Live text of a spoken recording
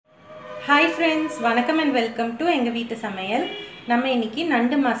Hi friends, வணக்கம் and welcome to Enga Veettu Samayal. நம்ம இன்னைக்கு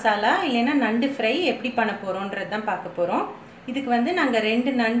நண்டு மசாலா இல்லனா நண்டு ஃப்ரை எப்படி பண்ண போறோம்ன்றது தான் பார்க்க போறோம். இதுக்கு வந்து நாங்க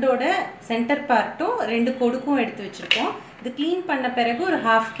ரெண்டு நண்டோட சென்டர் பார்ட்டும் ரெண்டு கொடுக்கும் எடுத்து வச்சிருக்கோம். இது க்ளீன் பண்ண பிறகு ஒரு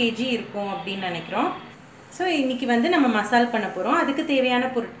 1/2 kg இருக்கும் அப்படி நினைக்கிறோம். சோ இன்னைக்கு வந்து நம்ம மசாலா பண்ண போறோம். அதுக்கு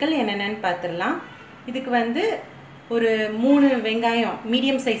தேவையான பொருட்கள் என்னென்னன்னு பார்த்திரலாம். இதுக்கு வந்து ஒரு 3 வெங்காயம்,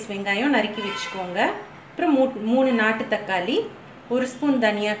 மீடியம் சைஸ் வெங்காயம் நறுக்கி வெச்சுக்கோங்க. அப்புறம் 3 நாட்டு தக்காளி, 1 ஸ்பூன்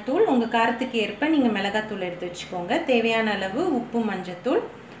தனியா தூள், உங்க காரத்துக்கு ஏற்ப நீங்க மிளகாய் தூள் எடுத்து வெச்சுக்கோங்க. தேவையான அளவு உப்பு, மஞ்சள் தூள்,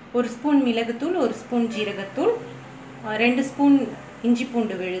 1 ஸ்பூன் மிளகு தூள், 1 ஸ்பூன் ஜீரகத்தூள், 2 ஸ்பூன் இஞ்சி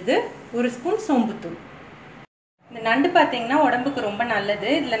பூண்டு விழுது, 1 ஸ்பூன் சோம்பு தூள். இந்த நண்டு பாத்தீங்கன்னா உடம்புக்கு ரொம்ப நல்லது.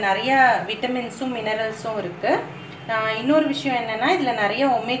 இதுல நிறைய விட்டமின்ஸும் மினரல்ஸும் இருக்கு. இன்னொரு விஷயம் என்னன்னா இதுல நிறைய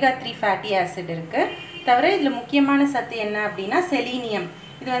ஒமேகா 3 ஃபேட்டி ஆசிட் இருக்கு. தவிர இதுல முக்கியமான சத்து என்ன அப்படின்னா செலீனியம்.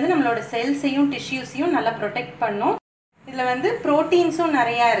 இது வந்து நம்மளோட செல்ஸையும் டிஷ்யூஸையும் நல்லா ப்ரொடெக்ட் பண்ணும். இதுல வந்து புரோட்டீன்ஸும்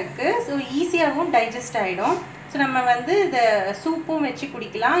நிறைய இருக்கு. ஸோ ஈஸியாகவும் டைஜஸ்ட் ஆகிடும். ஸோ நம்ம வந்து இதை சூப்பும் வச்சு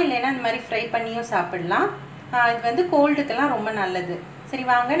குடிக்கலாம், இல்லைன்னா இந்த மாதிரி ஃப்ரை பண்ணியும் சாப்பிடலாம். இது வந்து கோல்டுக்கெல்லாம் ரொம்ப நல்லது. சரி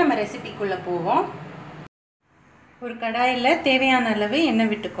வாங்க நம்ம ரெசிபிக்குள்ளே போவோம். ஒரு கடாயில் தேவையான அளவு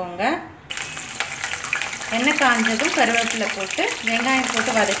எண்ணெய் விட்டுக்கோங்க. எண்ணெய் காஞ்சதும் கருவேப்பிலை போட்டு வெங்காயம்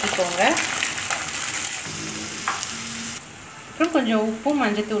போட்டு வதக்கிக்கோங்க. அப்புறம் கொஞ்சம் உப்பும்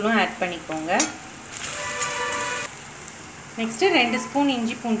மஞ்சத்தூளும் ஆட் பண்ணிக்கோங்க. நெக்ஸ்ட்டு 2 ஸ்பூன்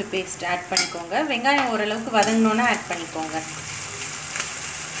இஞ்சி பூண்டு பேஸ்ட் ஆட் பண்ணிக்கோங்க. வெங்காயம் ஓரளவுக்கு வதங்கினோன்னா ஆட் பண்ணிக்கோங்க.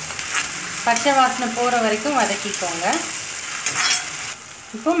 பச்சை வாசனை போகிற வரைக்கும் வதக்கிக்கோங்க.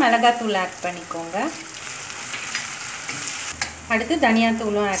 இப்போ மிளகாத்தூள் ஆட் பண்ணிக்கோங்க. அடுத்து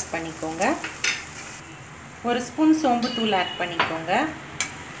தனியாத்தூளும் ஆட் பண்ணிக்கோங்க. 1 ஸ்பூன் சோம்பு தூள் ஆட் பண்ணிக்கோங்க.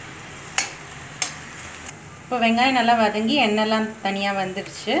 இப்போ வெங்காயம் நல்லா வதங்கி எண்ணெய்லாம் தனியாக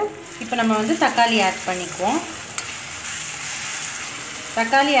வந்துடுச்சு. இப்போ நம்ம வந்து தக்காளி ஆட் பண்ணிக்குவோம்.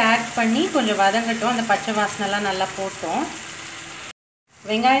 தக்காளி ஆட் பண்ணி கொஞ்சம் வதங்கட்டும். அந்த பச்சை வாசனைலாம் நல்லா போட்டோம்.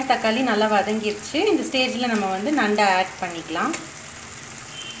 வெங்காயம் தக்காளி நல்லா வதங்கிடுச்சு. இந்த ஸ்டேஜில் நம்ம வந்து நண்டை ஆட் பண்ணிக்கலாம்.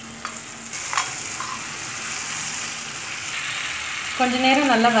 கொஞ்ச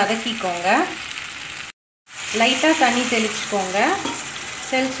நேரம் நல்லா வதக்கிக்கோங்க. லைட்டாக தண்ணி தெளிச்சுக்கோங்க.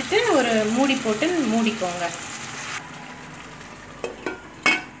 தெளிச்சுட்டு ஒரு மூடி போட்டு மூடிக்கோங்க.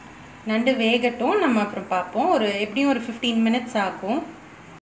 நண்டு வேகட்டும், நம்ம அப்புறம் பார்ப்போம். எப்படியும் ஒரு 15 மினிட்ஸ் ஆகும்.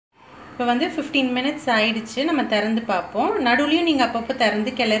 இப்போ வந்து 15 மினிட்ஸ் ஆயிடுச்சு. நம்ம திறந்து பார்ப்போம். நடுவுலையும் நீங்கள் அப்பப்போ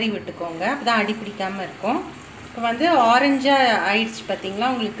திறந்து கிளறி விட்டுக்கோங்க, அப்போ தான் அடி பிடிக்காமல் இருக்கும். இப்போ வந்து ஆரஞ்சாக ஆயிடுச்சு பார்த்தீங்களா,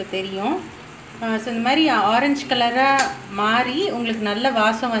 உங்களுக்கு தெரியும். ஸோ இந்த மாதிரி ஆரஞ்சு கலராக மாறி உங்களுக்கு நல்ல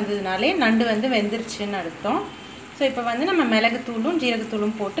வாசம் வந்ததுனாலே நண்டு வந்து வெந்துருச்சுன்னு அர்த்தம். ஸோ இப்போ வந்து நம்ம மிளகுத்தூளும்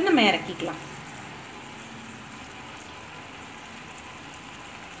ஜீரகத்தூளும் போட்டு நம்ம இறக்கிக்கலாம்.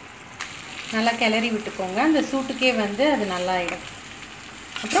 நல்லா கிளறி விட்டுக்கோங்க. அந்த சூட்டுக்கே வந்து அது நல்லா ஆகிடும்.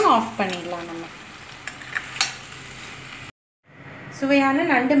 அப்புறம் ஆஃப் பண்ணிடலாம். நம்ம சுவையான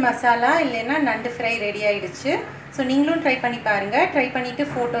நண்டு மசாலா இல்லைன்னா நண்டு ஃப்ரை ரெடி ஆகிடுச்சு. ஸோ நீங்களும் ட்ரை பண்ணி பாருங்கள். ட்ரை பண்ணிவிட்டு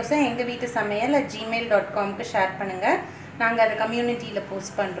ஃபோட்டோஸை எங்கள் வீட்டு சமையல் @gmail.comக்கு ஷேர் பண்ணுங்கள். நாங்கள் அதை கம்யூனிட்டியில்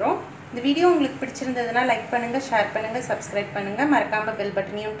போஸ்ட் பண்ணுறோம். இந்த வீடியோ உங்களுக்கு பிடிச்சிருந்ததுன்னா லைக் பண்ணுங்கள், ஷேர் பண்ணுங்கள், சப்ஸ்கிரைப் பண்ணுங்கள். மறக்காமல் பெல்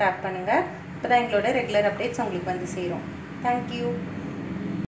பட்டனையும் டேப் பண்ணுங்கள். அப்போ தான் எங்களோட ரெகுலர் அப்டேட்ஸ் உங்களுக்கு வந்து சேரும். தேங்க்யூ.